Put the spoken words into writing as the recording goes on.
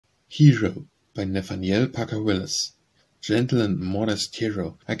Hero by Nathaniel Willis. Gentle and modest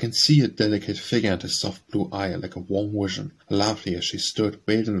hero, I can see a delicate figure and a soft blue eye like a warm vision, lovely as she stood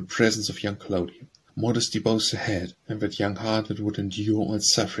veiled in the presence of young Claudio. Modesty bows her head, and that young heart that would endure all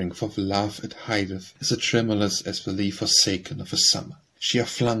suffering for the love it hideth is as tremulous as the leaf forsaken of a summer. She hath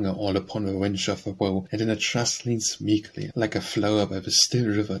flung her all upon the winch of her woe, and in her trust leans meekly, like a flower by the still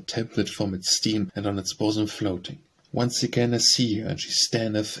river tempered from its steam and on its bosom floating. Once again I see her, and she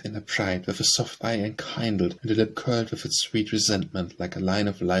standeth in her pride, with a soft eye enkindled, and a lip curled with its sweet resentment, like a line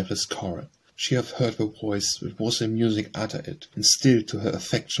of lifeless coral. She hath heard the voice, that was in music utter it, and still to her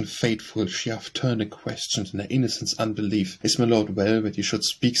affection faithful she hath turned and questioned in her innocence unbelief, Is my lord well that he should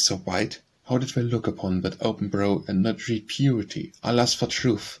speak so white? How did they look upon that open brow, and not read purity? Alas for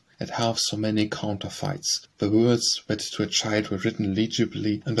truth! It hath so many counterfeits. The words that to a child were written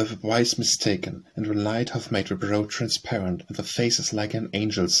legibly, and by the wise mistaken, and the light hath made the brow transparent, and the face is like an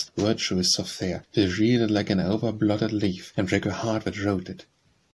angel's, virtue is so fair, they read it like an over-blotted leaf, and break her heart that wrote it.